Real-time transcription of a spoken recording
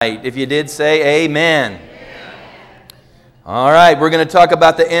If you did, say amen. All right, we're going to talk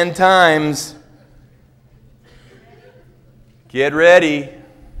about the end times. Get ready.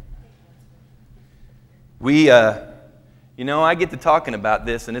 I get to talking about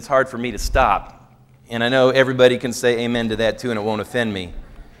this, and it's hard for me to stop. And I know everybody can say amen to that, too, and it won't offend me.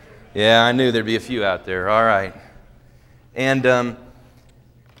 Yeah, I knew there'd be a few out there. All right. And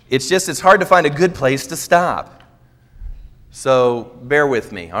it's hard to find a good place to stop. So bear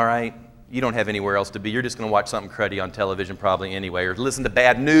with me, all right? You don't have anywhere else to be. You're just going to watch something cruddy on television probably anyway, or listen to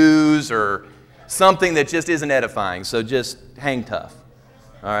bad news or something that just isn't edifying. So just hang tough,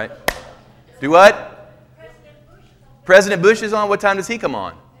 all right? Do what? President Bush is on. What time does he come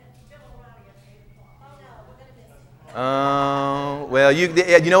on? Well, you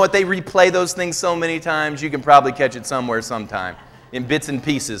know what? They replay those things so many times, you can probably catch it somewhere sometime in bits and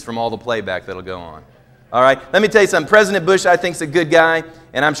pieces from all the playback that'll go on. All right, let me tell you something. President Bush, I think, is a good guy,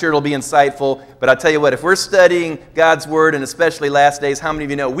 and I'm sure it'll be insightful. But I'll tell you what, if we're studying God's Word, and especially last days, how many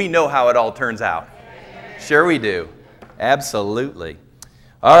of you know we know how it all turns out? Sure we do. Absolutely.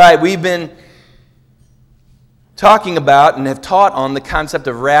 All right, we've been talking about and have taught on the concept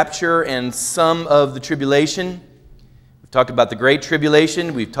of rapture and some of the tribulation. We've talked about the Great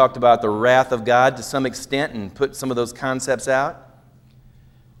Tribulation. We've talked about the wrath of God to some extent and put some of those concepts out.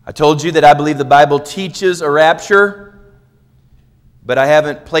 I told you that I believe the Bible teaches a rapture, but I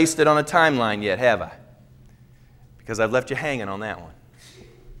haven't placed it on a timeline yet, have I? Because I've left you hanging on that one.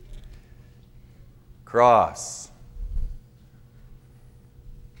 Cross.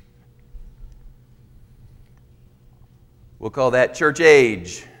 We'll call that church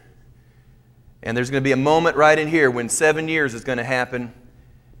age. And there's going to be a moment right in here when 7 years is going to happen,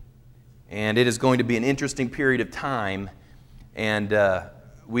 and it is going to be an interesting period of time, and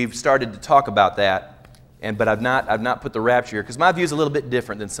we've started to talk about that, but I've not put the rapture here because my view is a little bit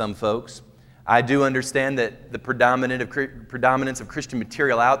different than some folks. I do understand that the predominance of Christian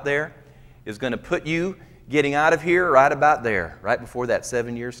material out there is going to put you getting out of here right about there, right before that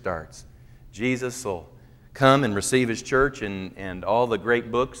 7 years starts. Jesus will come and receive His church, and all the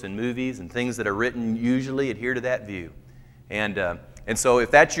great books and movies and things that are written usually adhere to that view. And so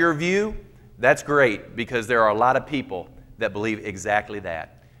if that's your view, that's great because there are a lot of people that believe exactly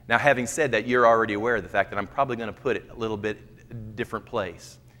that. Now, having said that, you're already aware of the fact that I'm probably going to put it a little bit different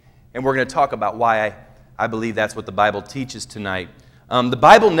place. And we're going to talk about why I believe that's what the Bible teaches tonight. The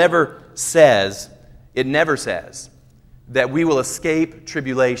Bible never says that we will escape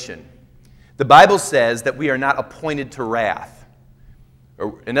tribulation. The Bible says that we are not appointed to wrath.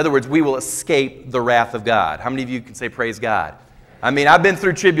 Or, in other words, we will escape the wrath of God. How many of you can say praise God? I mean, I've been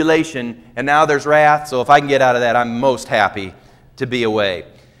through tribulation, and now there's wrath, so if I can get out of that, I'm most happy to be away.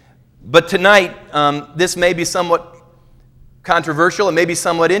 But tonight, this may be somewhat controversial. It may be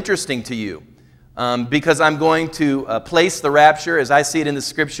somewhat interesting to you because I'm going to place the rapture as I see it in the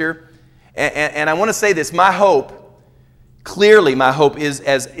Scripture. And I want to say this. My hope, clearly my hope is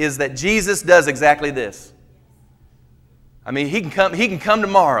that Jesus does exactly this. I mean, He can come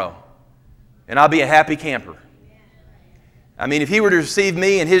tomorrow, and I'll be a happy camper. I mean, if He were to receive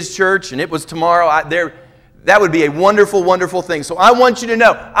me in His church and it was tomorrow, that would be a wonderful, wonderful thing. So I want you to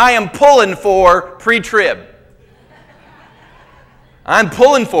know, I am pulling for pre-trib. I'm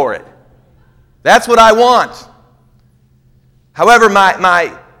pulling for it. That's what I want. However,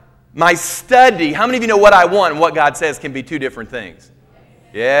 my study, how many of you know what I want and what God says can be two different things?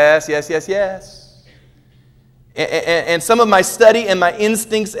 Yes, yes, yes, yes. And some of my study and my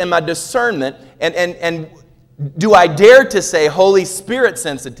instincts and my discernment, and do I dare to say Holy Spirit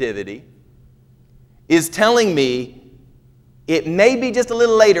sensitivity is telling me it may be just a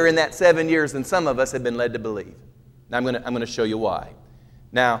little later in that 7 years than some of us have been led to believe. Now I'm going to show you why.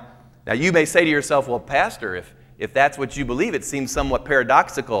 Now you may say to yourself, well, Pastor, if that's what you believe, it seems somewhat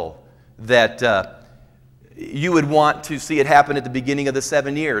paradoxical that you would want to see it happen at the beginning of the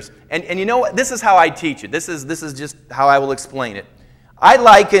 7 years. And you know what? This is how I teach it. This is just how I will explain it. I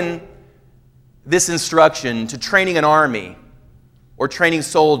liken this instruction to training an army or training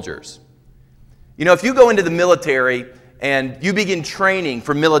soldiers. You know, if you go into the military and you begin training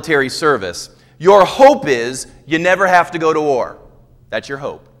for military service, your hope is you never have to go to war. That's your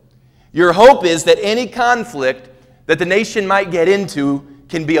hope. Your hope is that any conflict that the nation might get into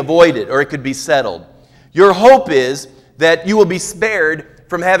can be avoided or it could be settled. Your hope is that you will be spared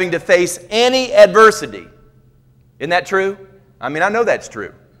from having to face any adversity. Isn't that true? I mean, I know that's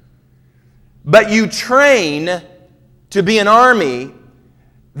true. But you train to be an army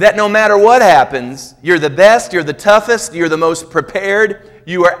that no matter what happens, you're the best, you're the toughest, you're the most prepared.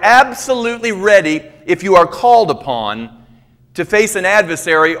 You are absolutely ready if you are called upon to face an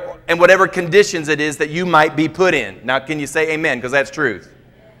adversary and whatever conditions it is that you might be put in. Now, can you say amen? Because that's truth.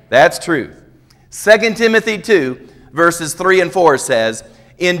 That's truth. 2 Timothy 2, verses 3 and 4 says,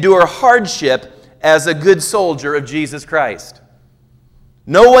 endure hardship as a good soldier of Jesus Christ.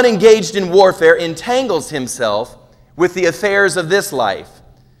 No one engaged in warfare entangles himself with the affairs of this life,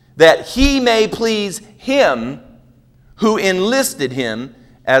 that he may please him who enlisted him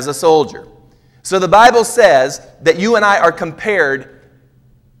as a soldier. So the Bible says that you and I are compared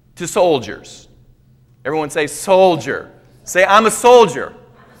to soldiers. Everyone say soldier. Say, I'm a soldier.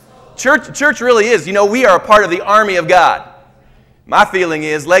 Church really is. You know, we are a part of the army of God. My feeling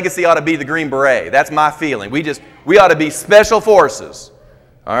is Legacy ought to be the Green Beret. That's my feeling. We ought to be special forces.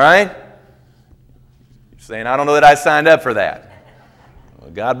 All right? You're saying, I don't know that I signed up for that.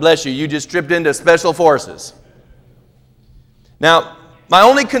 Well, God bless you. You just tripped into special forces. Now, my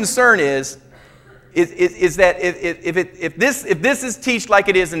only concern is that if this is taught like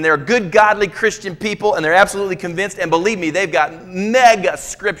it is, and they're good, godly Christian people, and they're absolutely convinced, and believe me, they've got mega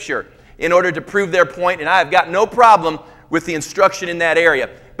scripture in order to prove their point, and I've got no problem with the instruction in that area.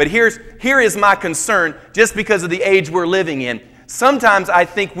 But here is my concern, just because of the age we're living in. Sometimes I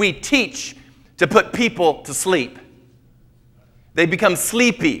think we teach to put people to sleep. They become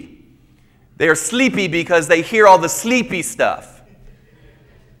sleepy. They are sleepy because they hear all the sleepy stuff.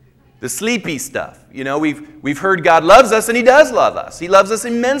 The sleepy stuff. You know, we've heard God loves us, and He does love us. He loves us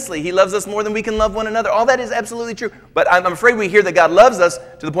immensely. He loves us more than we can love one another. All that is absolutely true. But I'm afraid we hear that God loves us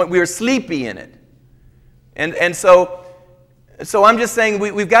to the point we are sleepy in it. And so I'm just saying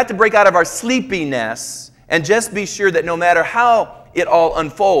we've got to break out of our sleepiness and just be sure that no matter how it all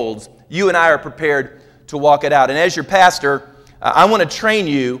unfolds, you and I are prepared to walk it out. And as your pastor, I want to train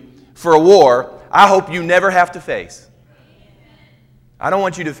you for a war I hope you never have to face. I don't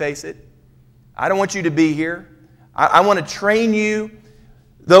want you to face it. I don't want you to be here. I want to train you,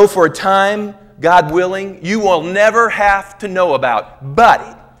 though for a time, God willing, you will never have to know about.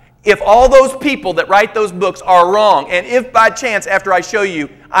 But if all those people that write those books are wrong, and if by chance after I show you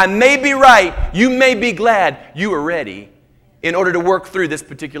I may be right, you may be glad you were ready in order to work through this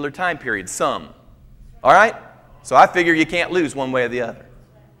particular time period. Some. All right? So I figure you can't lose one way or the other.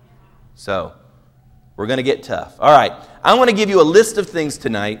 So we're going to get tough. All right. I want to give you a list of things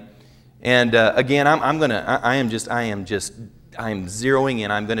tonight. And again, I am zeroing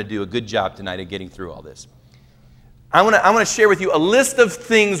in. I'm going to do a good job tonight at getting through all this. I want to share with you a list of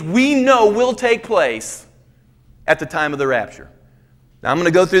things we know will take place at the time of the rapture. Now, I'm going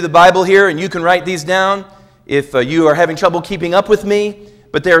to go through the Bible here, and you can write these down if you are having trouble keeping up with me.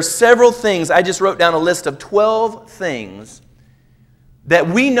 But there are several things. I just wrote down a list of 12 things that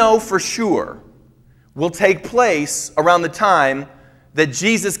we know for sure will take place around the time that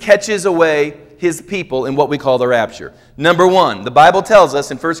Jesus catches away His people in what we call the rapture. Number one, the Bible tells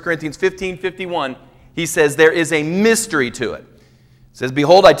us in 1 Corinthians 15:51, He says there is a mystery to it. It says,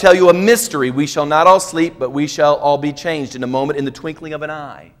 behold, I tell you a mystery. We shall not all sleep, but we shall all be changed in a moment, in the twinkling of an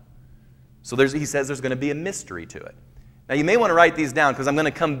eye. So he says there's going to be a mystery to it. Now you may want to write these down because I'm going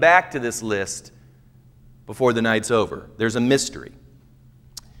to come back to this list before the night's over. There's a mystery.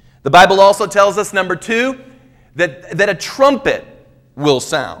 The Bible also tells us, number two, that a trumpet will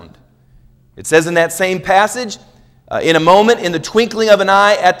sound. It says in that same passage, in a moment, in the twinkling of an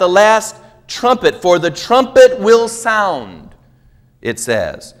eye, at the last trumpet, for the trumpet will sound, it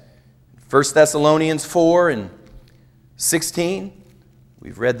says. 1 Thessalonians 4:16.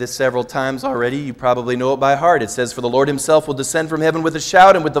 We've read this several times already. You probably know it by heart. It says, for the Lord Himself will descend from heaven with a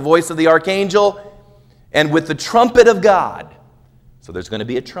shout, and with the voice of the archangel, and with the trumpet of God. So there's going to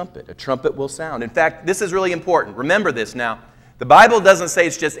be a trumpet. A trumpet will sound. In fact, this is really important. Remember this now. The Bible doesn't say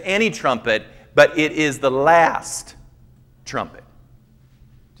it's just any trumpet, but it is the last trumpet.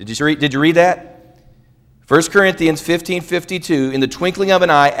 Did you read that? 1 Corinthians 15:52, in the twinkling of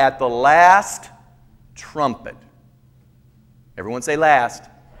an eye, at the last trumpet. Everyone say last.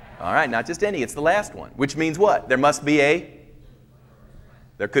 All right, not just any, it's the last one. Which means what? There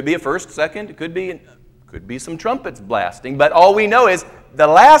could be a first, second, it could be some trumpets blasting, but all we know is the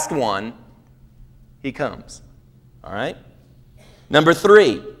last one, He comes. All right? Number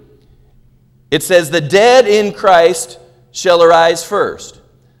 3, it says, the dead in Christ shall arise first.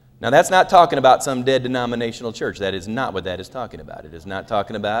 Now, that's not talking about some dead denominational church. That is not what that is talking about. It is not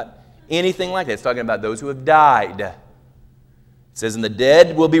talking about anything like that. It's talking about those who have died. It says, and the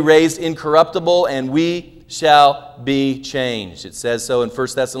dead will be raised incorruptible, and we shall be changed. It says so in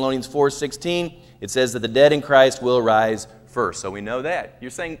 1 Thessalonians 4:16. It says that the dead in Christ will rise first. So we know that.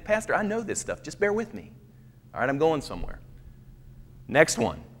 You're saying, Pastor, I know this stuff. Just bear with me. All right, I'm going somewhere. Next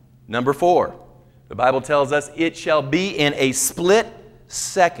one, number 4. The Bible tells us it shall be in a split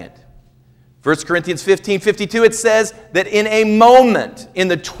second. 1 Corinthians 15:52, it says that in a moment, in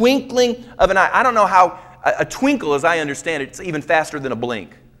the twinkling of an eye. I don't know how, a twinkle, as I understand it, it's even faster than a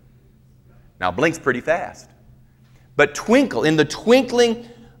blink. Now, blink's pretty fast. But twinkle, in the twinkling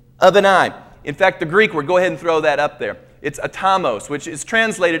of an eye. In fact, the Greek word, go ahead and throw that up there. It's atomos, which is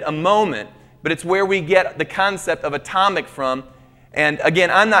translated a moment, but it's where we get the concept of atomic from. And again,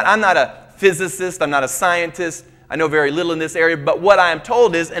 I'm not a physicist, I'm not a scientist, I know very little in this area, but what I am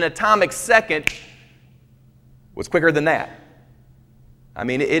told is an atomic second was quicker than that. I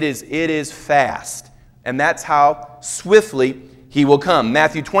mean, it is fast. And that's how swiftly he will come.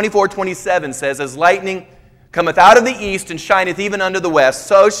 Matthew 24:27 says, as lightning cometh out of the east and shineth even unto the west,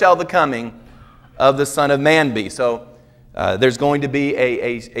 so shall the coming of the Son of Man be. So there's going to be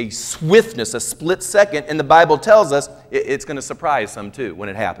a swiftness, a split second, and the Bible tells us it's going to surprise some too when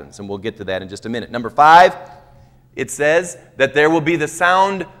it happens, and we'll get to that in just a minute. Number 5, it says that there will be the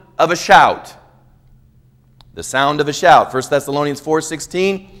sound of a shout. The sound of a shout. 1 Thessalonians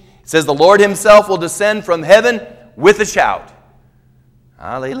 4:16, it says, the Lord himself will descend from heaven with a shout.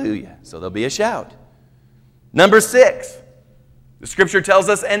 Hallelujah. So there'll be a shout. Number 6, the Scripture tells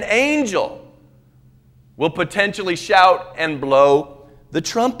us an angel will potentially shout and blow the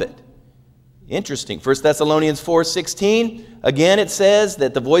trumpet. Interesting. 1 Thessalonians 4:16, again it says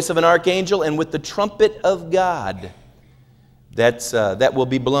that the voice of an archangel and with the trumpet of God, that will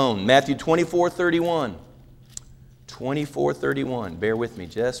be blown. Matthew 24:31. 24:31. Bear with me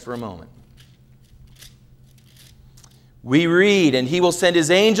just for a moment. We read, and he will send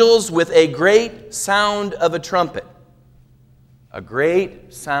his angels with a great sound of a trumpet. A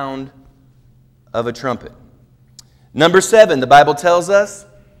great sound of a trumpet. Number 7, the Bible tells us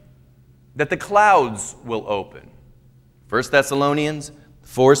that the clouds will open. 1 Thessalonians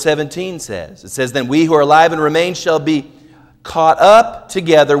 4:17 says, it says, then we who are alive and remain shall be caught up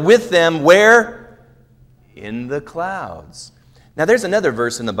together with them, where? In the clouds. Now there's another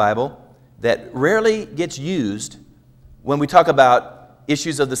verse in the Bible that rarely gets used when we talk about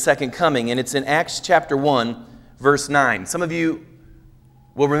issues of the second coming, and it's in Acts chapter 1, verse 9. Some of you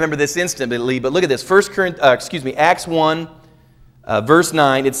will remember this instantly, but look at this. Acts 1, verse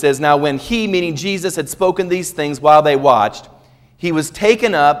 9, it says, now when he, meaning Jesus, had spoken these things while they watched, he was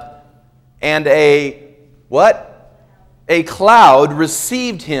taken up, and a cloud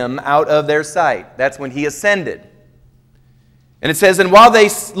received him out of their sight. That's when he ascended. And it says, and while they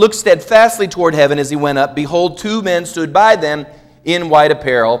looked steadfastly toward heaven as he went up, behold, 2 men stood by them in white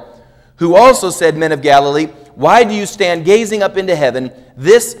apparel, who also said, men of Galilee, why do you stand gazing up into heaven?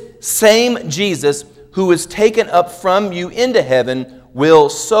 This same Jesus who is taken up from you into heaven will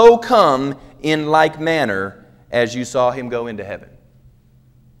so come in like manner as you saw him go into heaven.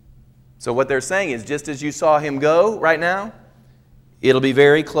 So what they're saying is, just as you saw him go right now, it'll be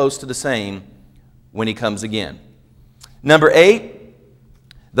very close to the same when he comes again. Number 8,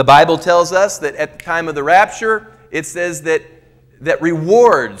 the Bible tells us that at the time of the rapture, it says that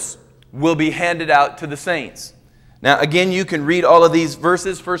rewards will be handed out to the saints. Now, again, you can read all of these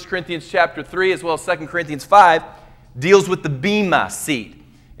verses. 1 Corinthians chapter 3 as well as 2 Corinthians 5 deals with the Bema seat.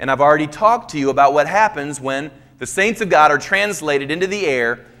 And I've already talked to you about what happens when the saints of God are translated into the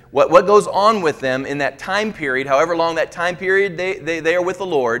air, what goes on with them in that time period, however long that time period they are with the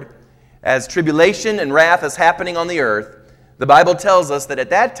Lord, as tribulation and wrath is happening on the earth. The Bible tells us that at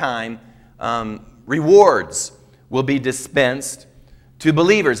that time, rewards will be dispensed to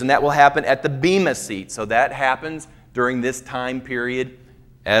believers, and that will happen at the Bema seat. So that happens during this time period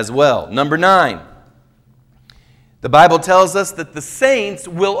as well. Number 9, the Bible tells us that the saints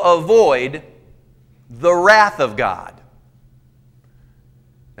will avoid the wrath of God.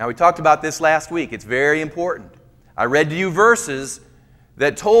 Now, we talked about this last week. It's very important. I read to you verses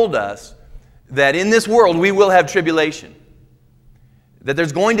that told us that in this world we will have tribulation, that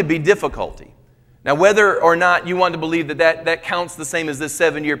there's going to be difficulty. Now, whether or not you want to believe that counts the same as this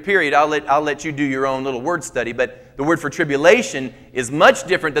 7-year period, I'll let you do your own little word study, but the word for tribulation is much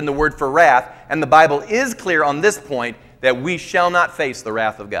different than the word for wrath, and the Bible is clear on this point that we shall not face the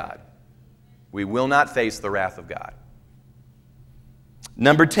wrath of God. We will not face the wrath of God.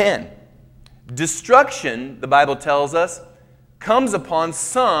 Number 10, destruction, the Bible tells us, comes upon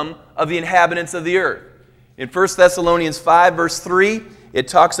some of the inhabitants of the earth. In 1 Thessalonians 5, verse 3, it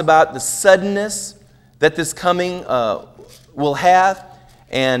talks about the suddenness that this coming will have.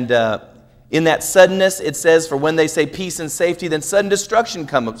 And in that suddenness, it says, for when they say peace and safety, then sudden destruction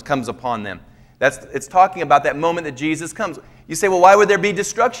comes upon them. It's talking about that moment that Jesus comes. You say, well, why would there be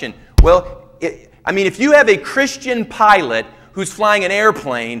destruction? Well, if you have a Christian pilot who's flying an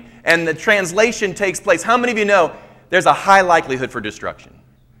airplane and the translation takes place, how many of you know there's a high likelihood for destruction?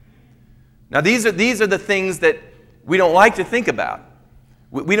 Now, these are the things that we don't like to think about.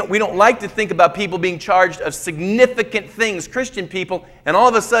 We don't like to think about people being charged of significant things, Christian people, and all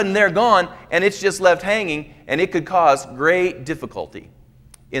of a sudden they're gone and it's just left hanging, and it could cause great difficulty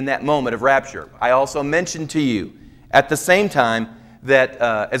in that moment of rapture. I also mentioned to you at the same time that,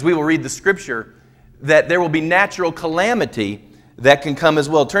 as we will read the Scripture, that there will be natural calamity that can come as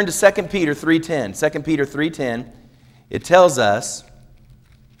well. Turn to 2 Peter 3:10. 2 Peter 3:10, it tells us,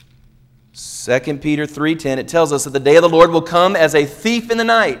 2 Peter 3:10, it tells us that the day of the Lord will come as a thief in the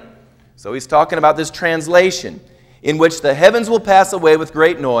night. So he's talking about this translation, in which the heavens will pass away with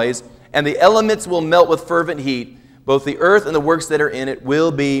great noise, and the elements will melt with fervent heat. Both the earth and the works that are in it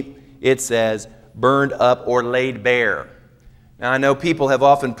will be, it says, burned up or laid bare. Now, I know people have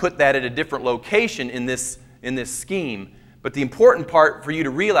often put that at a different location in this scheme, but the important part for you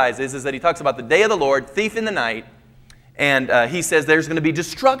to realize is that he talks about the day of the Lord, thief in the night, and he says there's going to be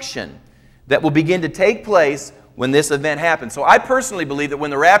destruction that will begin to take place when this event happens. So I personally believe that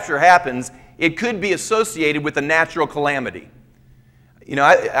when the rapture happens, it could be associated with a natural calamity. You know,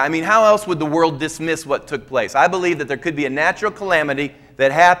 I mean, how else would the world dismiss what took place? I believe that there could be a natural calamity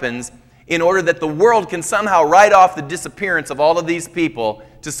that happens in order that the world can somehow write off the disappearance of all of these people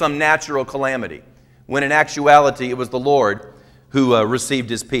to some natural calamity, when in actuality it was the Lord who received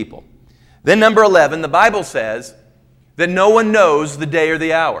his people. Then number 11, the Bible says that no one knows the day or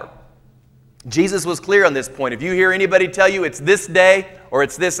the hour. Jesus was clear on this point. If you hear anybody tell you it's this day or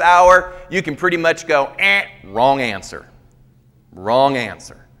it's this hour, you can pretty much go, wrong answer. Wrong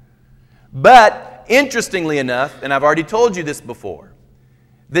answer. But interestingly enough, and I've already told you this before,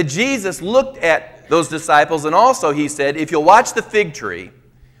 that Jesus looked at those disciples, and also he said, if you'll watch the fig tree,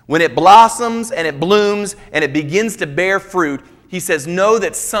 when it blossoms and it blooms and it begins to bear fruit, he says, know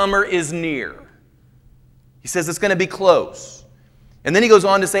that summer is near. He says it's going to be close. And then he goes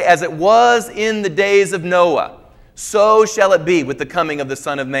on to say, as it was in the days of Noah, so shall it be with the coming of the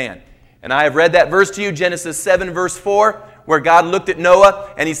Son of Man. And I have read that verse to you, Genesis 7, verse 4, where God looked at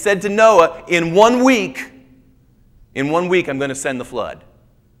Noah and he said to Noah, in 1 week, I'm going to send the flood.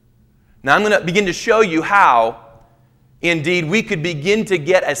 Now I'm going to begin to show you how, indeed, we could begin to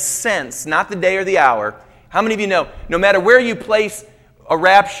get a sense, not the day or the hour. How many of you know, no matter where you place a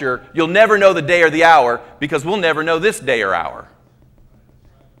rapture, you'll never know the day or the hour, because we'll never know this day or hour.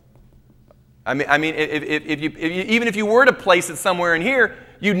 I mean, even if you were to place it somewhere in here,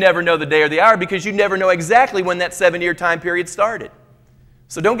 you'd never know the day or the hour, because you'd never know exactly when that 7-year time period started.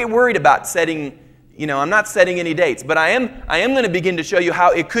 So don't get worried about setting, I'm not setting any dates, but I am going to begin to show you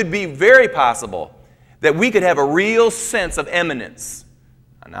how it could be very possible that we could have a real sense of imminence.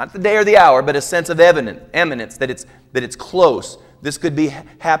 Not the day or the hour, but a sense of imminence, that it's close. This could be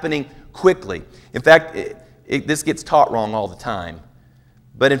happening quickly. In fact, this gets taught wrong all the time.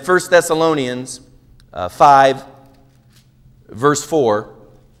 But in 1 Thessalonians 5, verse 4,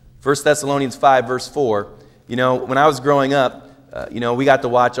 1 Thessalonians 5, verse 4, when I was growing up, we got to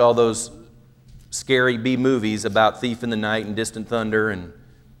watch all those scary B movies about Thief in the Night and Distant Thunder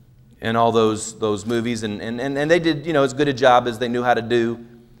and all those movies, and they did, as good a job as they knew how to do.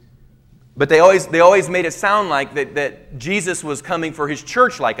 But they always made it sound like that Jesus was coming for his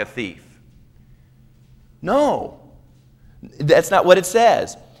church like a thief. No. That's not what it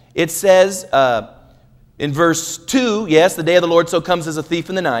says. It says in verse 2, yes, the day of the Lord so comes as a thief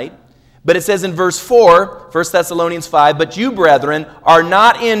in the night. But it says in verse 4, 1 Thessalonians 5, but you, brethren, are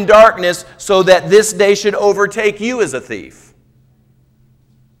not in darkness, so that this day should overtake you as a thief.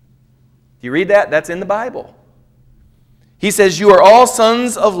 Do you read that? That's in the Bible. He says, you are all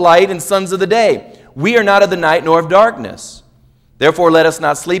sons of light and sons of the day. We are not of the night nor of darkness. Therefore, let us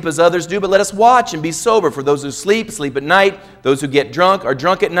not sleep as others do, but let us watch and be sober. For those who sleep, sleep at night. Those who get drunk are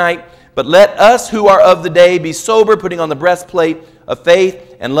drunk at night. But let us who are of the day be sober, putting on the breastplate of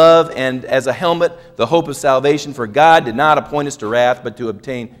faith and love, and as a helmet, the hope of salvation. For God did not appoint us to wrath, but to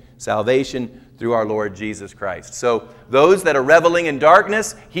obtain salvation through our Lord Jesus Christ. So those that are reveling in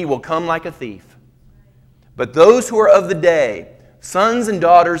darkness, he will come like a thief. But those who are of the day, sons and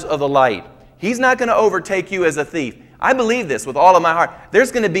daughters of the light, he's not going to overtake you as a thief. I believe this with all of my heart.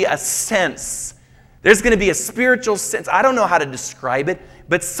 There's going to be a sense. There's going to be a spiritual sense. I don't know how to describe it,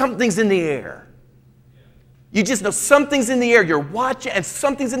 but something's in the air. You just know something's in the air. You're watching and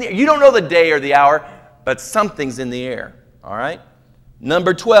something's in the air. You don't know the day or the hour, but something's in the air. All right?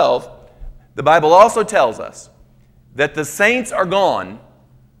 Number 12, the Bible also tells us that the saints are gone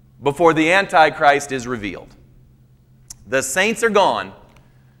before the Antichrist is revealed. The saints are gone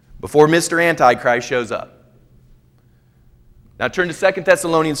before Mr. Antichrist shows up. Now turn to 2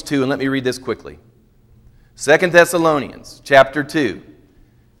 Thessalonians 2 and let me read this quickly. 2 Thessalonians chapter 2.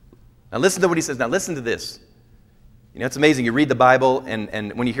 Now listen to what he says. Now listen to this. You know, it's amazing. You read the Bible,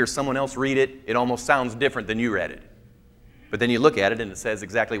 and when you hear someone else read it, it almost sounds different than you read it. But then you look at it, and it says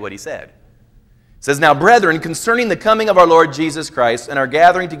exactly what he said. It says, "Now, brethren, concerning the coming of our Lord Jesus Christ and our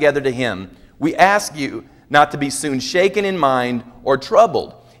gathering together to him, we ask you not to be soon shaken in mind or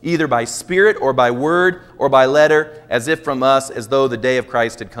troubled, either by spirit or by word or by letter, as if from us, as though the day of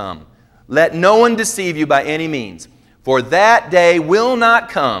Christ had come. Let no one deceive you by any means, for that day will not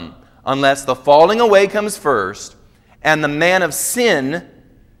come unless the falling away comes first, and the man of sin,"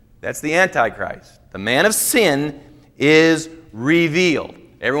 that's the Antichrist, "the man of sin is revealed."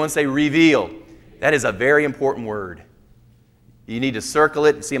 Everyone say revealed. That is a very important word. You need to circle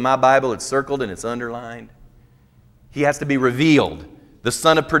it. You see in my Bible it's circled and it's underlined. He has to be revealed, the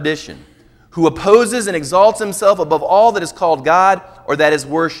son of perdition, who opposes and exalts himself above all that is called God or that is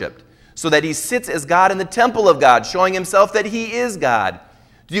worshipped, so that he sits as God in the temple of God, showing himself that he is God.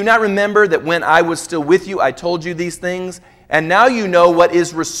 Do you not remember that when I was still with you, I told you these things? And now you know what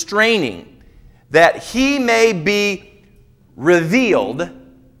is restraining, that he may be revealed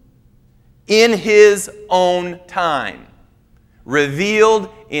in his own time. Revealed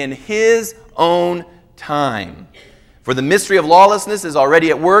in his own time. For the mystery of lawlessness is already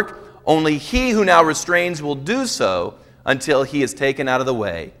at work. Only he who now restrains will do so until he is taken out of the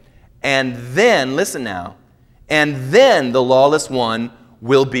way. And then, listen now, and then the lawless one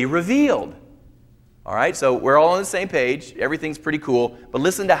will be revealed. All right, so we're all on the same page. Everything's pretty cool. But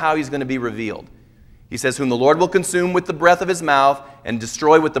listen to how he's going to be revealed. He says, "Whom the Lord will consume with the breath of his mouth and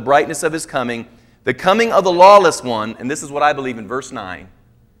destroy with the brightness of his coming. The coming of the lawless one," and this is what I believe in verse 9,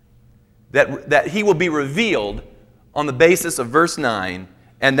 that he will be revealed on the basis of verse 9,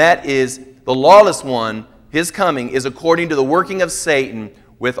 and that is the lawless one, his coming, is according to the working of Satan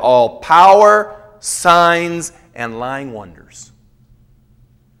with all power, signs, and lying wonders.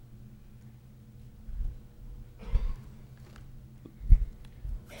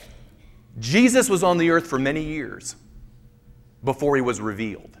 Jesus was on the earth for many years before he was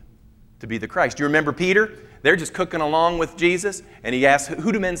revealed to be the Christ. Do you remember Peter? They're just cooking along with Jesus, and he asks,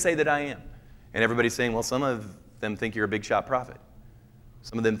 "Who do men say that I am?" And everybody's saying, "Well, some of them think you're a big shot prophet.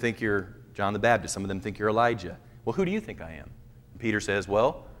 Some of them think you're John the Baptist. Some of them think you're Elijah. Well, who do you think I am?" And Peter says,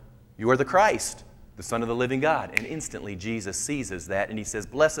 "Well, you are the Christ, the Son of the living God." And instantly Jesus seizes that, and he says,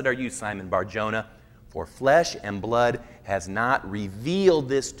 "Blessed are you, Simon Bar-Jonah, for flesh and blood has not revealed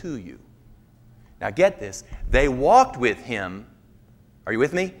this to you." Now get this, they walked with him, are you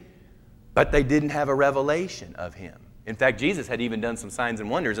with me? But they didn't have a revelation of him. In fact, Jesus had even done some signs and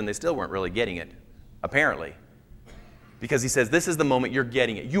wonders, and they still weren't really getting it, apparently. Because he says, this is the moment you're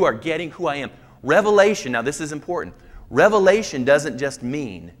getting it. You are getting who I am. Revelation, now this is important. Revelation doesn't just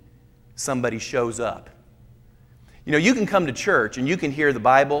mean somebody shows up. You know, you can come to church and you can hear the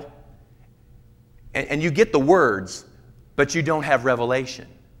Bible and you get the words, but you don't have revelation.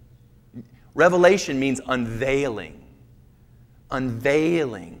 Revelation means unveiling.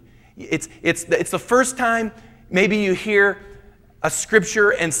 Unveiling. It's the first time maybe you hear a scripture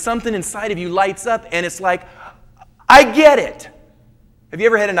and something inside of you lights up and it's like, I get it. Have you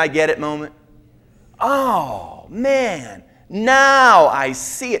ever had an I get it moment? Oh, man, now I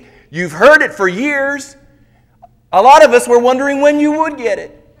see it. You've heard it for years. A lot of us were wondering when you would get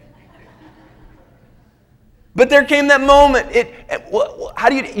it. But there came that moment.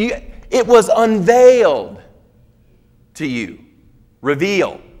 It was unveiled to you.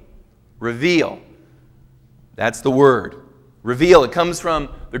 Reveal. Reveal. That's the word. Reveal. It comes from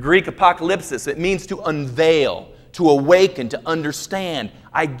the Greek apocalypsis. It means to unveil, to awaken, to understand.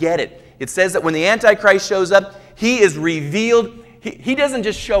 I get it. It says that when the Antichrist shows up, he is revealed. He doesn't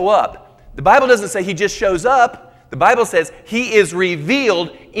just show up. The Bible doesn't say he just shows up. The Bible says he is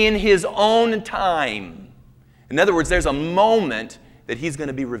revealed in his own time. In other words, there's a moment that he's going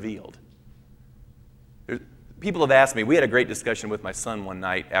to be revealed. People have asked me, we had a great discussion with my son one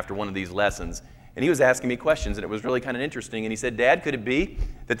night after one of these lessons, and he was asking me questions, and it was really kind of interesting. And he said, "Dad, could it be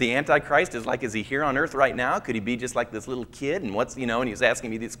that the Antichrist is like, is he here on earth right now? Could he be just like this little kid? And what's, and he was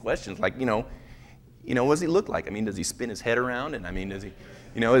asking me these questions, like, what does he look like? I mean, does he spin his head around? And I mean, does he,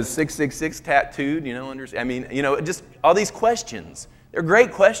 is 666 tattooed, just all these questions. They're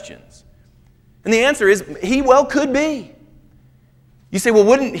great questions. And the answer is, he well could be. You say, well,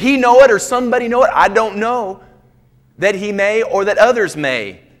 wouldn't he know it or somebody know it? I don't know that he may or that others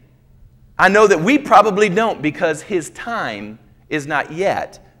may. I know that we probably don't because his time is not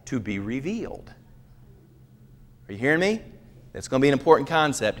yet to be revealed. Are you hearing me? That's going to be an important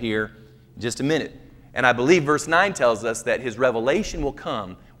concept here in just a minute. And I believe verse 9 tells us that his revelation will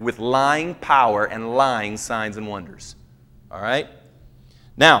come with lying power and lying signs and wonders. All right?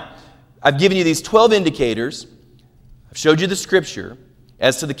 Now, I've given you these 12 indicators. I've showed you the Scripture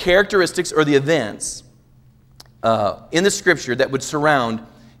as to the characteristics or the events in the Scripture that would surround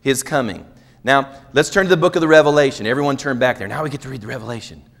his coming. Now, let's turn to the book of the Revelation. Everyone turn back there. Now we get to read the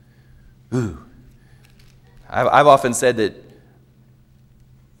Revelation. Ooh. I've often said that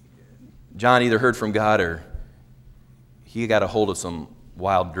John either heard from God or he got a hold of some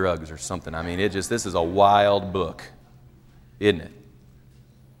wild drugs or something. I mean, this is a wild book, isn't it?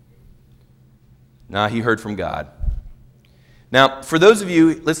 No, he heard from God. Now, for those of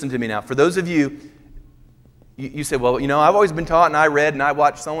you, listen to me now, for those of you, you say, well, I've always been taught and I read and I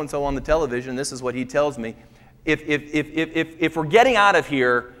watched so-and-so on the television, this is what he tells me. If we're getting out of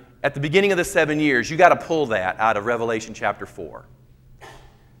here at the beginning of the 7 years, you got to pull that out of Revelation chapter 4.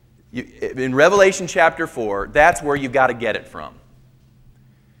 In Revelation chapter 4, that's where you've got to get it from.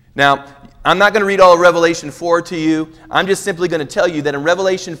 Now, I'm not going to read all of Revelation 4 to you. I'm just simply going to tell you that in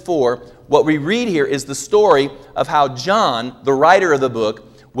Revelation 4, what we read here is the story of how John, the writer of the book,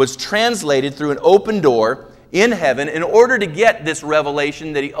 was translated through an open door in heaven in order to get this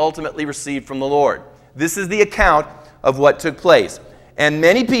revelation that he ultimately received from the Lord. This is the account of what took place. And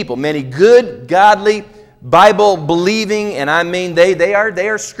many people, many good, godly, Bible-believing, and I mean they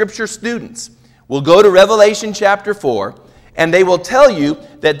are Scripture students, will go to Revelation chapter 4, and they will tell you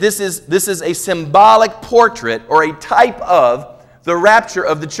that this is a symbolic portrait or a type of the rapture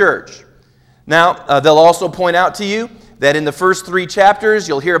of the church. Now, they'll also point out to you that in the first 3 chapters,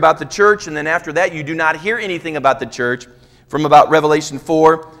 you'll hear about the church, and then after that, you do not hear anything about the church from about Revelation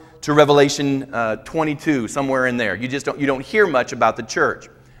 4 to Revelation 22, somewhere in there. You don't hear much about the church.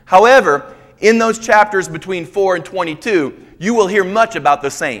 However, in those chapters between 4 and 22, you will hear much about the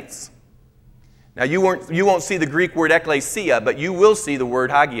saints. Now, you won't see the Greek word ekklesia, but you will see the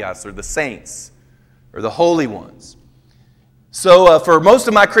word hagios, or the saints, or the holy ones. So for most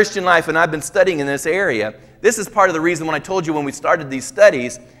of my Christian life, and I've been studying in this area, this is part of the reason when I told you when we started these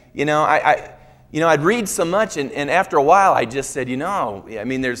studies, I'd read so much, and after a while I just said,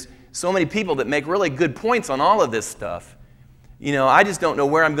 there's so many people that make really good points on all of this stuff. I just don't know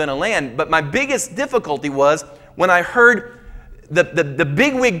where I'm going to land. But my biggest difficulty was when I heard the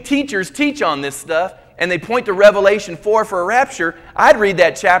bigwig teachers teach on this stuff, and they point to Revelation 4 for a rapture. I'd read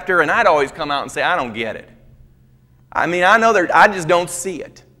that chapter, and I'd always come out and say, I don't get it. I know I just don't see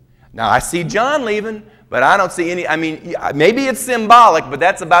it. Now, I see John leaving, but I don't see any. Maybe it's symbolic, but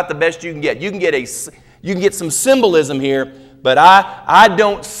that's about the best you can get. You can get some symbolism here, but I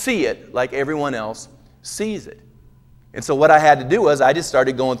don't see it like everyone else sees it. And so what I had to do was I just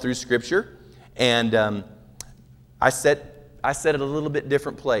started going through Scripture, and I set it a little bit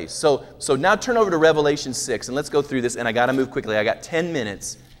different place. So now turn over to Revelation 6, and let's go through this, and I got to move quickly. I got 10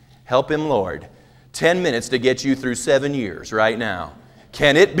 minutes. Help him, Lord. 10 minutes to get you through 7 years right now.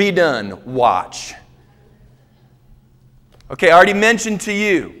 Can it be done? Watch. Okay, I already mentioned to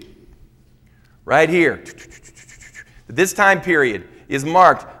you, right here, that this time period is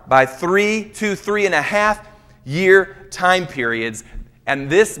marked by 3 to 3.5 year time periods, and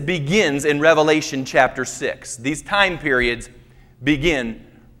this begins in Revelation chapter 6. These time periods begin,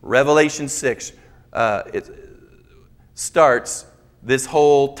 Revelation 6 it starts this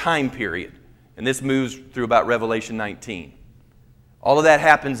whole time period, and this moves through about Revelation 19. All of that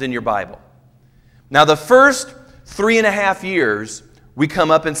happens in your Bible. Now, the first 3.5 years, we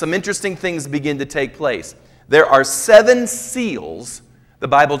come up and some interesting things begin to take place. There are 7 seals, the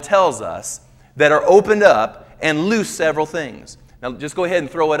Bible tells us, that are opened up and loose several things. Now, just go ahead and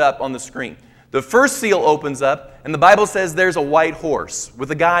throw it up on the screen. The first seal opens up, and the Bible says there's a white horse with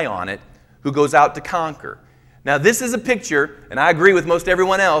a guy on it who goes out to conquer. Now, this is a picture, and I agree with most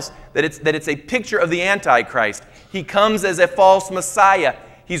everyone else, that it's a picture of the Antichrist. He comes as a false Messiah.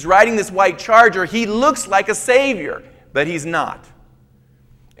 He's riding this white charger. He looks like a savior, but he's not.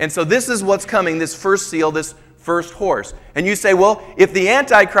 And so this is what's coming, this first seal, this first horse. And you say, well, if the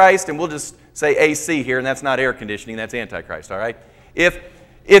Antichrist, and we'll just say AC here, and that's not air conditioning, that's Antichrist, all right?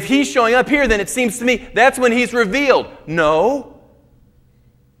 If he's showing up here, then it seems to me that's when he's revealed. No.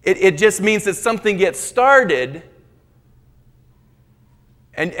 It just means that something gets started,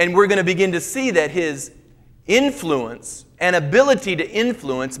 and we're going to begin to see that his influence and ability to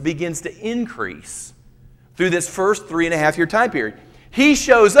influence begins to increase through this first 3.5 year time period. He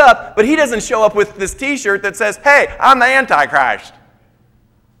shows up, but he doesn't show up with this t-shirt that says, hey, I'm the Antichrist.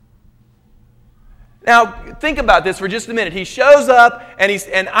 Now, think about this for just a minute. He shows up,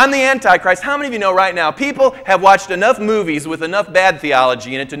 and I'm the Antichrist. How many of you know right now, people have watched enough movies with enough bad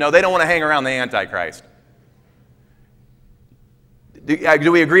theology in it to know they don't want to hang around the Antichrist?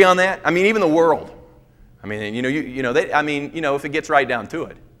 Do we agree on that? I mean, even the world. I mean, if it gets right down to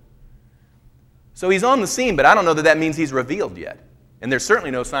it. So he's on the scene, but I don't know that means he's revealed yet. And there's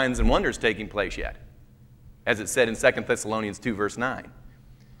certainly no signs and wonders taking place yet, as it said in 2 Thessalonians 2, verse 9.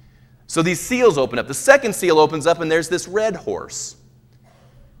 So these seals open up. The second seal opens up, and there's this red horse.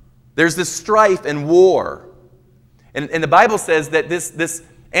 There's this strife and war. And the Bible says that this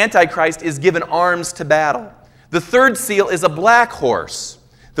Antichrist is given arms to battle. The third seal is a black horse.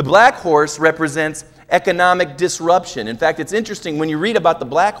 The black horse represents economic disruption. In fact, it's interesting, when you read about the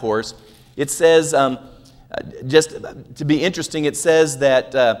black horse, it says, just to be interesting, it says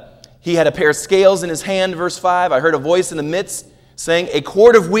that he had a pair of scales in his hand, verse 5. I heard a voice in the midst saying, a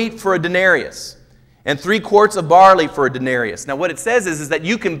quart of wheat for a denarius, and 3 quarts of barley for a denarius. Now what it says is that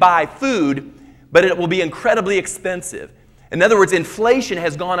you can buy food, but it will be incredibly expensive. In other words, inflation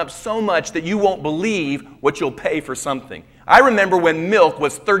has gone up so much that you won't believe what you'll pay for something. I remember when milk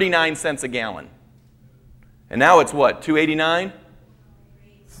was 39 cents a gallon. And now it's what, $2.89?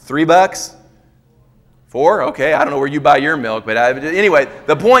 $3? $4? Okay, I don't know where you buy your milk, but anyway,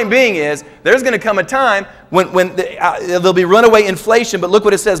 the point being is there's going to come a time when there'll be runaway inflation, but look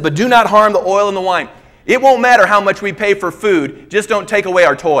what it says, but do not harm the oil and the wine. It won't matter how much we pay for food, just don't take away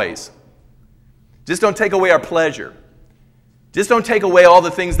our toys. Just don't take away our pleasure. Just don't take away all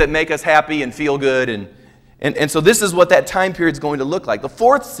the things that make us happy and feel good. And so this is what that time period is going to look like. The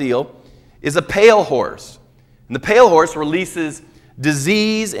fourth seal is a pale horse. And the pale horse releases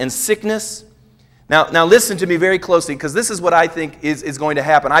disease and sickness. Now listen to me very closely, because this is what I think is going to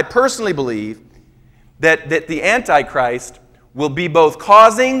happen. I personally believe that the Antichrist will be both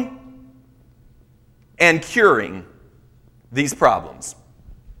causing and curing these problems.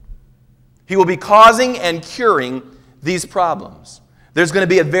 He will be causing and curing these problems. There's going to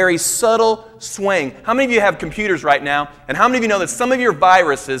be a very subtle swing. How many of you have computers right now? And how many of you know that some of your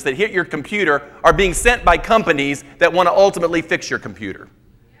viruses that hit your computer are being sent by companies that want to ultimately fix your computer?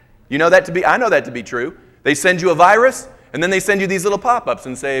 You know that to be, I know that to be true. They send you a virus, and then they send you these little pop-ups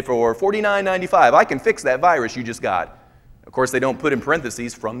and say, for $49.95, I can fix that virus you just got. Of course, they don't put in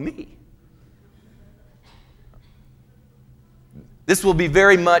parentheses, from me. This will be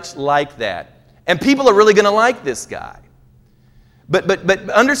very much like that. And people are really going to like this guy. But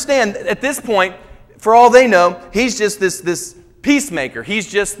understand, at this point, for all they know, he's just this peacemaker.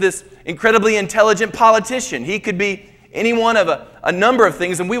 He's just this incredibly intelligent politician. He could be any one of a number of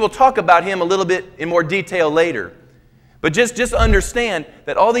things, and we will talk about him a little bit in more detail later. But just understand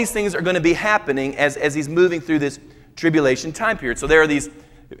that all these things are going to be happening as he's moving through this tribulation time period. So there are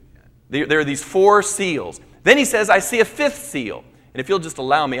these 4 seals. Then he says, I see a 5th seal. And if you'll just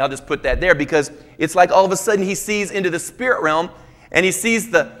allow me, I'll just put that there, because it's like all of a sudden he sees into the spirit realm, and he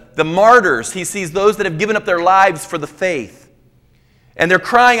sees the martyrs. He sees those that have given up their lives for the faith. And they're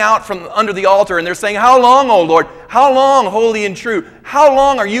crying out from under the altar, and they're saying, how long, O Lord? How long, holy and true? How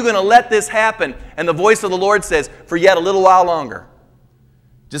long are you going to let this happen? And the voice of the Lord says, for yet a little while longer.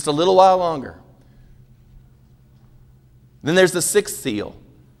 Just a little while longer. Then there's the 6th seal.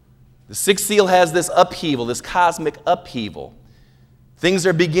 The 6th seal has this upheaval, this cosmic upheaval. Things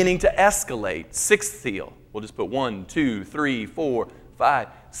are beginning to escalate. 6th seal. We'll just put 1, 2, 3, 4, 5.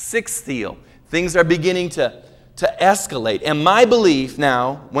 6th seal. Things are beginning to escalate. And my belief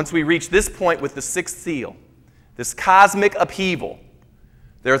now, once we reach this point with the 6th seal, this cosmic upheaval,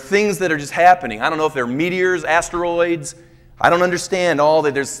 there are things that are just happening. I don't know if they're meteors, asteroids. I don't understand all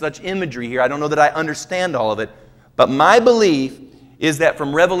that. There's such imagery here. I don't know that I understand all of it. But my belief is that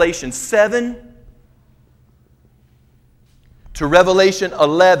from Revelation 7 to Revelation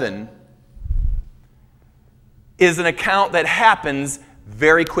 11 is an account that happens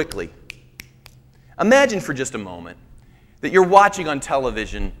very quickly. Imagine for just a moment that you're watching on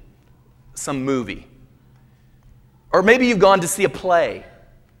television some movie. Or maybe you've gone to see a play.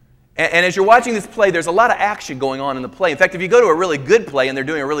 And as you're watching this play, there's a lot of action going on in the play. In fact, if you go to a really good play and they're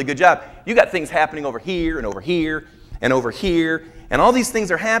doing a really good job, you got things happening over here and over here and over here. And all these things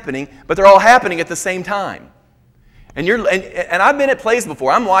are happening, but they're all happening at the same time. And I've been at plays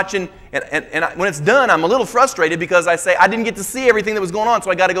before. I'm watching, and when it's done, I'm a little frustrated because I say, I didn't get to see everything that was going on, so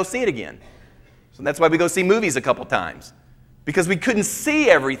I got to go see it again. So that's why we go see movies a couple times, because we couldn't see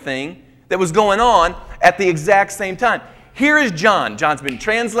everything that was going on at the exact same time. Here is John. John's been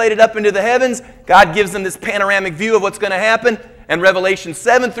translated up into the heavens. God gives him this panoramic view of what's going to happen. And Revelation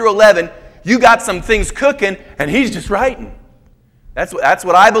 7 through 11, you got some things cooking, and he's just writing. That's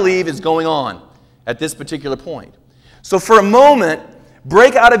what I believe is going on. at this particular point. So for a moment,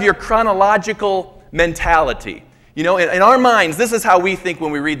 break out of your chronological mentality. You know, in our minds, this is how we think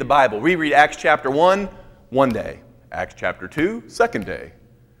when we read the Bible. We read Acts chapter 1, one day. Acts chapter 2, second day.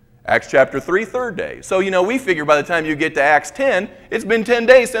 Acts chapter 3, third day. So, you know, we figure by the time you get to Acts 10, it's been 10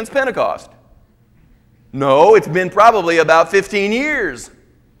 days since Pentecost. No, it's been probably about 15 years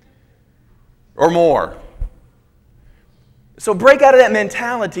or more. So break out of that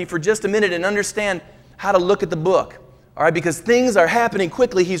mentality for just a minute and understand how to look at the book. All right, because things are happening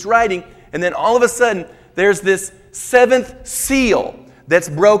quickly. He's writing, and then all of a sudden, there's this seventh seal that's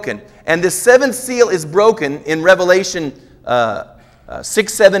broken. And this seventh seal is broken in Revelation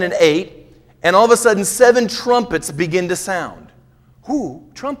 6, 7, and 8. And all of a sudden, 7 trumpets begin to sound. Whoo,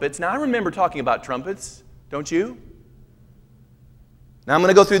 trumpets. Now, I remember talking about trumpets, don't you? Now, I'm going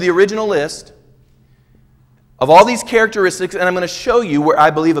to go through the original list of all these characteristics, and I'm going to show you where I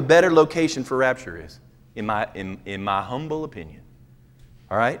believe a better location for rapture is, in my humble opinion.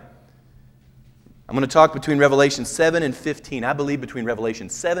 All right? I'm going to talk between Revelation 7 and 15. I believe between Revelation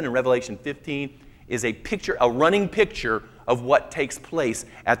 7 and Revelation 15 is a picture, a running picture of what takes place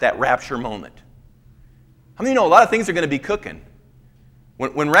at that rapture moment. How many know a lot of things are going to be cooking?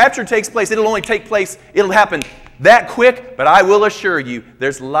 When rapture takes place, it'll only take place, it'll happen that quick, but I will assure you,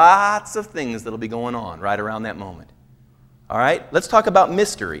 there's lots of things that'll be going on right around that moment. All right? Let's talk about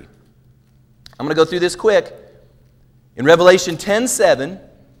mystery. I'm going to go through this quick. In Revelation 10:7,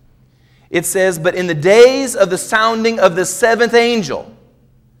 it says, "But in the days of the sounding of the seventh angel,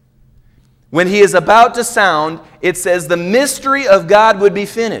 when he is about to sound," it says, "the mystery of God would be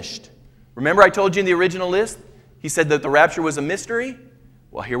finished." Remember I told you in the original list, he said that the rapture was a mystery?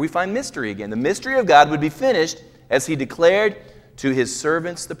 Well, here we find mystery again. The mystery of God would be finished as he declared to his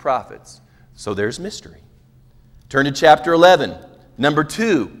servants, the prophets. So there's mystery. Turn to chapter 11, number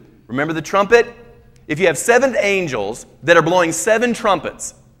 2. Remember the trumpet? If you have 7 angels that are blowing 7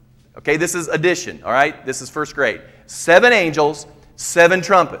 trumpets, okay, this is addition, all right? This is first grade. 7 angels, 7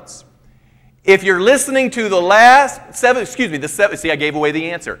 trumpets. If you're listening to the last, see, I gave away the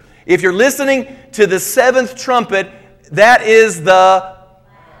answer. If you're listening to the 7th trumpet, that is the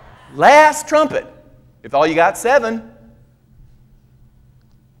last trumpet. If all you got 7.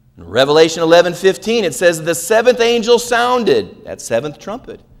 In Revelation 11:15, it says, "The 7th angel sounded," that 7th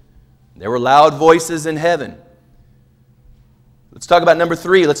trumpet. There were loud voices in heaven. Let's talk about number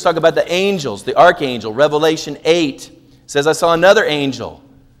 3. Let's talk about the angels, the archangel. Revelation 8 says, "I saw another angel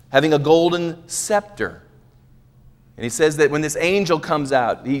having a golden scepter." And he says that when this angel comes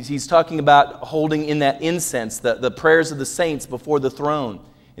out, he's talking about holding in that incense, the prayers of the saints before the throne.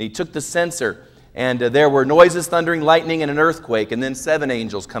 And he took the censer, and there were noises, thundering, lightning, and an earthquake. And then 7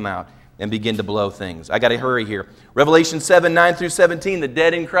 angels come out and begin to blow things. I got to hurry here. Revelation 7, 9 through 17, the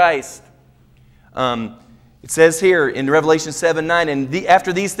dead in Christ. It says here in Revelation 7, 9, "And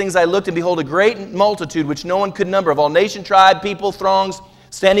after these things I looked, and behold, a great multitude, which no one could number, of all nation, tribe, people, throngs,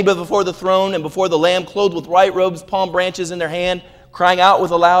 standing before the throne and before the Lamb, clothed with white robes, palm branches in their hand, crying out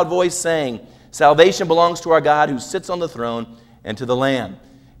with a loud voice, saying, 'Salvation belongs to our God who sits on the throne and to the Lamb.'"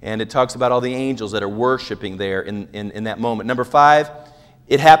 And it talks about all the angels that are worshiping there in that moment. Number 5,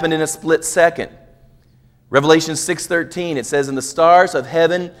 it happened in a split second. Revelation 6:13, it says, "And the stars of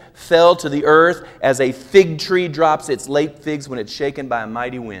heaven fell to the earth as a fig tree drops its late figs when it's shaken by a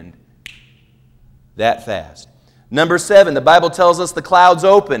mighty wind." That fast. Number 7, the Bible tells us the clouds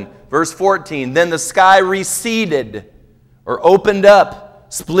opened. Verse 14, "Then the sky receded," or opened up,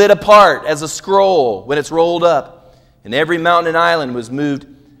 split apart as a scroll when it's rolled up. And every mountain and island was moved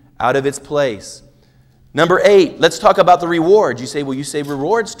out of its place. Number 8, let's talk about the rewards. You say, well, you say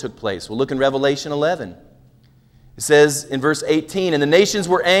rewards took place. Well, look in Revelation 11. It says in verse 18, "And the nations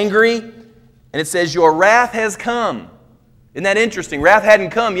were angry," and it says, "Your wrath has come." Isn't that interesting? Wrath hadn't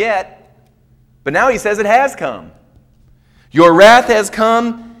come yet, but now he says it has come. "Your wrath has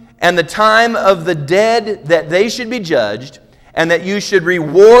come, and the time of the dead that they should be judged, and that you should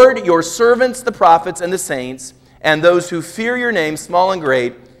reward your servants, the prophets and the saints, and those who fear your name, small and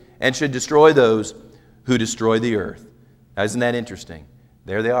great, and should destroy those who destroy the earth." Now, isn't that interesting?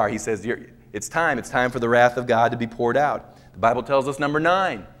 There they are. He says, it's time for the wrath of God to be poured out. The Bible tells us, number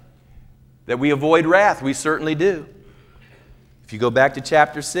 9, that we avoid wrath. We certainly do. If you go back to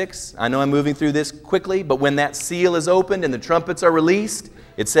chapter 6, I know I'm moving through this quickly, but when that seal is opened and the trumpets are released,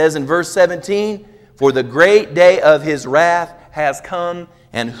 it says in verse 17, "For the great day of his wrath has come,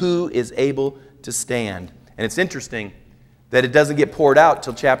 and who is able to stand?" And it's interesting that it doesn't get poured out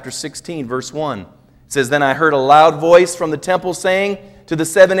till chapter 16, verse 1. It says, "Then I heard a loud voice from the temple saying to the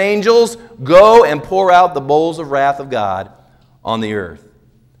 7 angels, 'Go and pour out the bowls of wrath of God on the earth.'"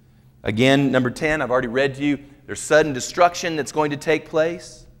 Again, number 10, I've already read to you, there's sudden destruction that's going to take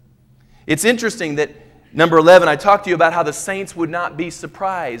place. It's interesting that number 11, I talked to you about how the saints would not be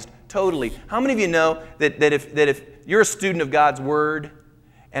surprised totally. How many of you know that if you're a student of God's Word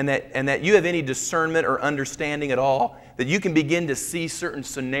and that you have any discernment or understanding at all, that you can begin to see certain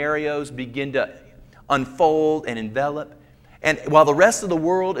scenarios begin to unfold and envelop? And while the rest of the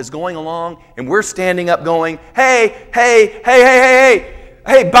world is going along and we're standing up going, hey, hey, hey, hey, hey,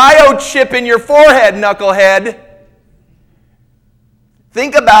 hey, hey, biochip in your forehead, knucklehead.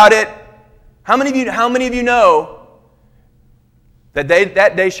 Think about it. How many of you know that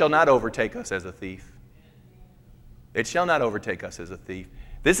that day shall not overtake us as a thief? It shall not overtake us as a thief.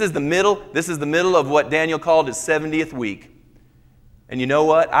 This is the middle of what Daniel called his 70th week. And you know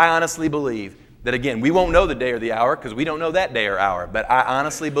what? I honestly believe that, again, we won't know the day or the hour because we don't know that day or hour, but I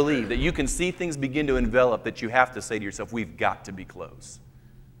honestly believe that you can see things begin to envelop that you have to say to yourself, we've got to be close.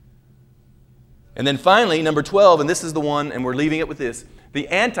 And then finally, number 12, and this is the one, and we're leaving it with this, the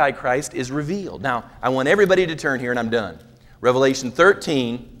Antichrist is revealed. Now, I want everybody to turn here, and I'm done. Revelation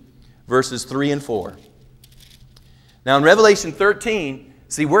 13, verses 3 and 4. Now, in Revelation 13,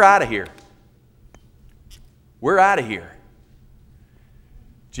 see, we're out of here. We're out of here.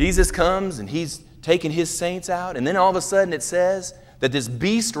 Jesus comes, and He's taking His saints out, and then all of a sudden it says that this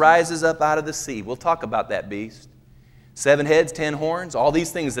beast rises up out of the sea. We'll talk about that beast. 7 heads, 10 horns, all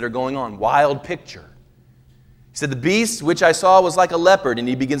these things that are going on. Wild picture. He said, the beast which I saw was like a leopard, and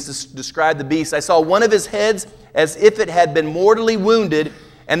he begins to describe the beast. I saw one of his heads as if it had been mortally wounded,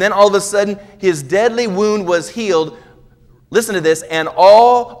 and then all of a sudden his deadly wound was healed. Listen to this, and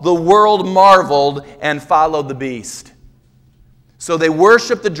all the world marveled and followed the beast. So they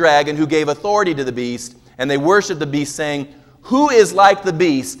worshiped the dragon who gave authority to the beast, and they worshiped the beast, saying, who is like the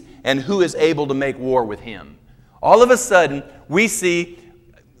beast, and who is able to make war with him? All of a sudden, we see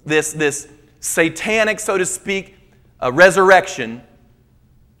this satanic, so to speak, resurrection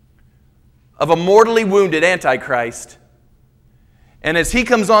of a mortally wounded Antichrist. And as he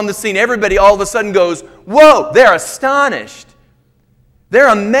comes on the scene, everybody all of a sudden goes, whoa, they're astonished. They're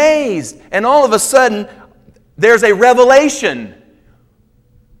amazed. And all of a sudden, there's a revelation.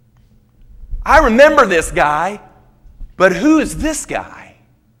 I remember this guy, but who is this guy?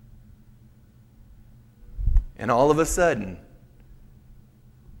 And all of a sudden,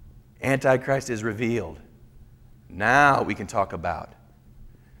 Antichrist is revealed. Now we can talk about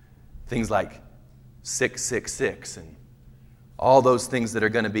things like 666 and all those things that are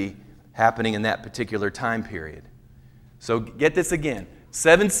going to be happening in that particular time period. So get this again.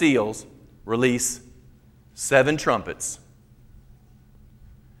 7 seals release 7 trumpets.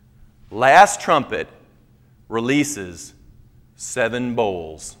 Last trumpet releases 7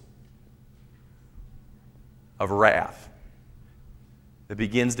 bowls of wrath that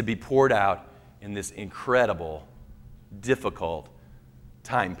begins to be poured out in this incredible, difficult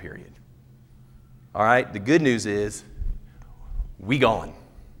time period. All right, the good news is we gone.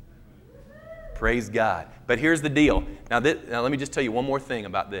 Praise God. But here's the deal. Now let me just tell you one more thing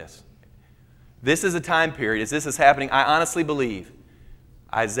about this. This is a time period, as this is happening, I honestly believe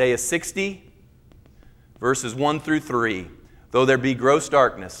Isaiah 60, verses 1 through 3, though there be gross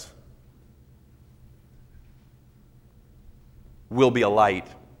darkness, will be a light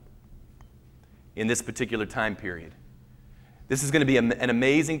in this particular time period. This is going to be an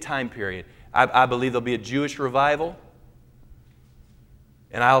amazing time period. I believe there'll be a Jewish revival,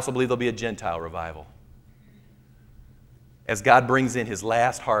 and I also believe there'll be a Gentile revival as God brings in His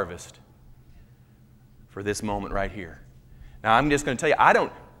last harvest for this moment right here. Now, I'm just going to tell you, I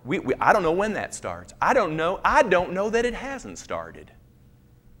don't know when that starts. I don't know that it hasn't started.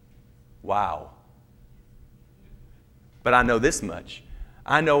 Wow. But I know this much.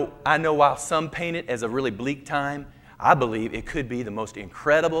 I know while some paint it as a really bleak time, I believe it could be the most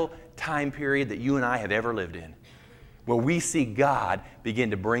incredible time period that you and I have ever lived in, where we see God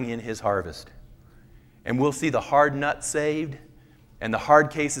begin to bring in His harvest. And we'll see the hard nuts saved and the hard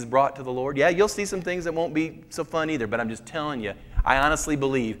cases brought to the Lord. Yeah, you'll see some things that won't be so fun either, but I'm just telling you, I honestly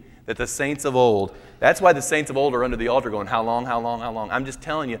believe that the saints of old, that's why the saints of old are under the altar going, how long, how long, how long? I'm just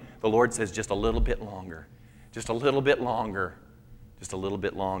telling you, the Lord says just a little bit longer. Just a little bit longer. Just a little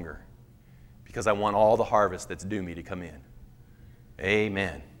bit longer. Because I want all the harvest that's due me to come in.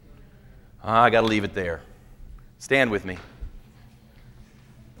 Amen. I got to leave it there. Stand with me.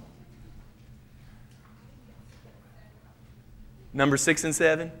 Number 6 and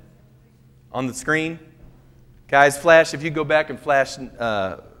 7 on the screen. Guys, flash, if you go back and flash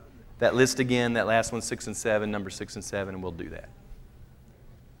that list again, that last one, 6 and 7, number 6 and 7, and we'll do that.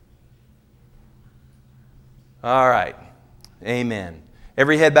 All right. Amen.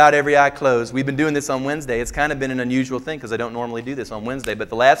 Every head bowed, every eye closed. We've been doing this on Wednesday. It's kind of been an unusual thing because I don't normally do this on Wednesday. But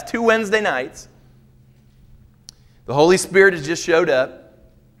the last 2 Wednesday nights, the Holy Spirit has just showed up.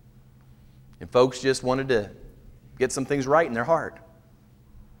 And folks just wanted to get some things right in their heart.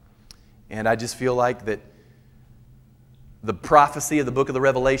 And I just feel like that the prophecy of the book of the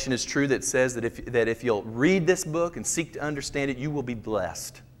Revelation is true that says that if you'll read this book and seek to understand it, you will be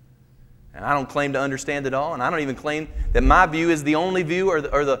blessed. And I don't claim to understand it all, and I don't even claim that my view is the only view, or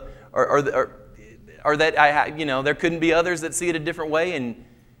that there couldn't be others that see it a different way, and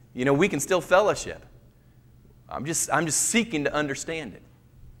we can still fellowship. I'm just seeking to understand it.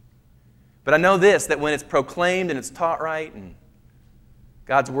 But I know this, that when it's proclaimed and it's taught right, and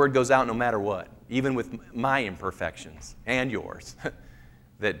God's word goes out no matter what, even with my imperfections and yours,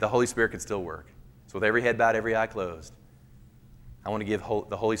 that the Holy Spirit can still work. So with every head bowed, every eye closed, I want to give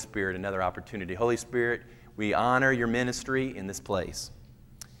the Holy Spirit another opportunity. Holy Spirit, we honor your ministry in this place.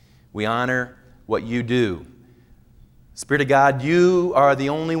 We honor what you do. Spirit of God, you are the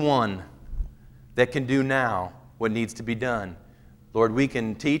only one that can do now what needs to be done. Lord, we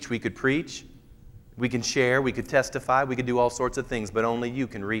can teach, we could preach, we can share, we could testify, we could do all sorts of things, but only you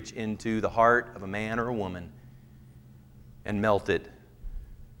can reach into the heart of a man or a woman and melt it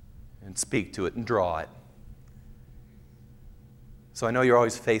and speak to it and draw it. So I know you're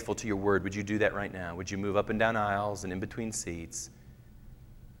always faithful to your word. Would you do that right now? Would you move up and down aisles and in between seats?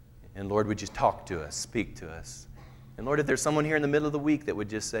 And Lord, would you talk to us, speak to us? And Lord, if there's someone here in the middle of the week that would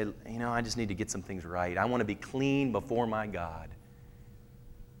just say, I just need to get some things right. I want to be clean before my God.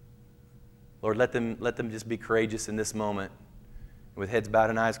 Lord, let them just be courageous in this moment with heads bowed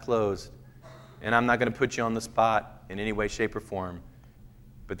and eyes closed. And I'm not going to put you on the spot in any way, shape, or form.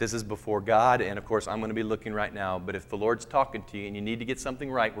 But this is before God, and of course, I'm going to be looking right now. But if the Lord's talking to you and you need to get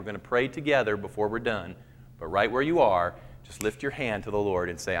something right, we're going to pray together before we're done. But right where you are, just lift your hand to the Lord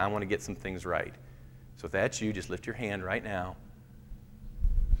and say, I want to get some things right. So if that's you, just lift your hand right now.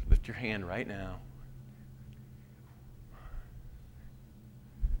 Lift your hand right now.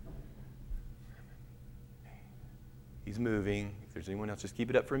 He's moving. If there's anyone else, just keep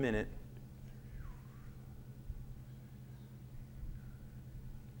it up for a minute.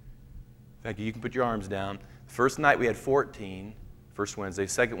 Thank you. You can put your arms down. First night we had 14, first Wednesday.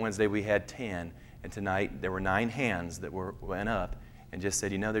 Second Wednesday we had 10. And tonight there were 9 hands that went up and just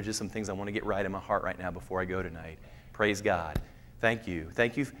said, there's just some things I want to get right in my heart right now before I go tonight. Praise God. Thank you.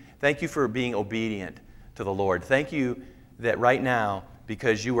 Thank you for being obedient to the Lord. Thank you that right now,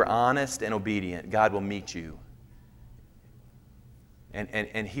 because you were honest and obedient, God will meet you.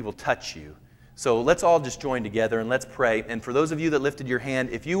 And He will touch you. So let's all just join together and let's pray. And for those of you that lifted your hand,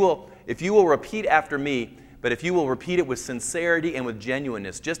 if you will repeat after me, but if you will repeat it with sincerity and with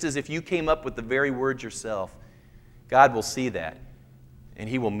genuineness, just as if you came up with the very words yourself, God will see that, and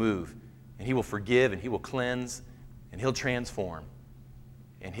He will move, and He will forgive, and He will cleanse, and He'll transform,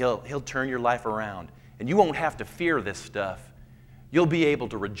 and He'll turn your life around. And you won't have to fear this stuff. You'll be able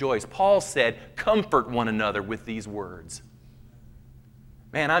to rejoice. Paul said, comfort one another with these words.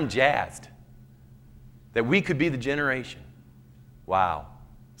 Man, I'm jazzed that we could be the generation. Wow.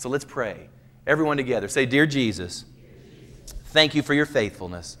 So let's pray. Everyone together. Say, Dear Jesus, thank you for your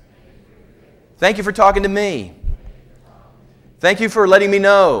faithfulness. Thank you for talking to me. Thank you for letting me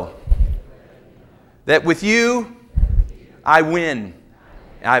know that with you, I win.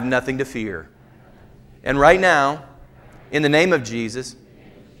 I have nothing to fear. And right now, in the name of Jesus,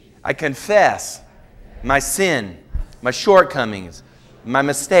 I confess my sin, my shortcomings, my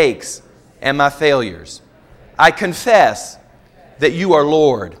mistakes, and my failures. I confess that you are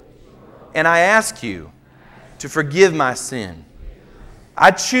Lord, and I ask you to forgive my sin. I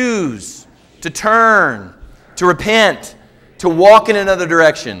choose to turn, to repent, to walk in another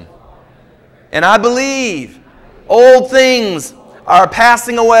direction. And I believe old things are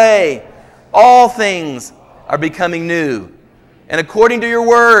passing away. All things are becoming new. And according to your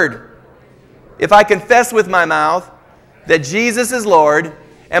word, if I confess with my mouth that Jesus is Lord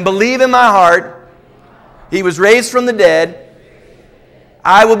and believe in my heart He was raised from the dead,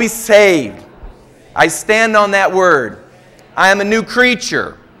 I will be saved. I stand on that word. I am a new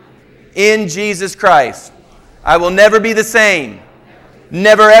creature in Jesus Christ. I will never be the same.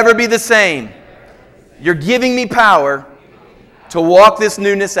 Never ever be the same. You're giving me power to walk this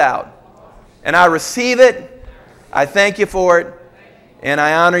newness out. And I receive it. I thank you for it. And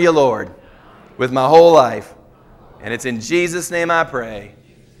I honor you, Lord, with my whole life. And it's in Jesus' name I pray.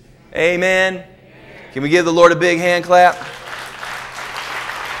 Amen. Can we give the Lord a big hand clap?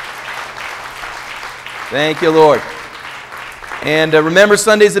 Thank you, Lord. And remember,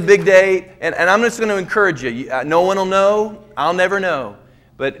 Sunday's a big day. And I'm just going to encourage you. No one will know. I'll never know.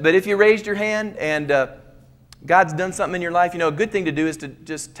 But if you raised your hand and God's done something in your life, a good thing to do is to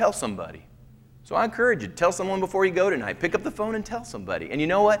just tell somebody. So I encourage you, tell someone before you go tonight. Pick up the phone and tell somebody. And you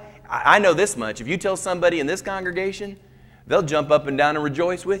know what? I know this much. If you tell somebody in this congregation, they'll jump up and down and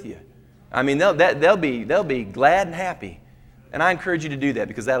rejoice with you. I mean, they'll be glad and happy. And I encourage you to do that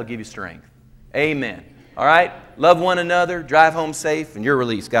because that'll give you strength. Amen. All right? Love one another, drive home safe, and you're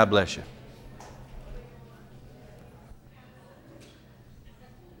released. God bless you.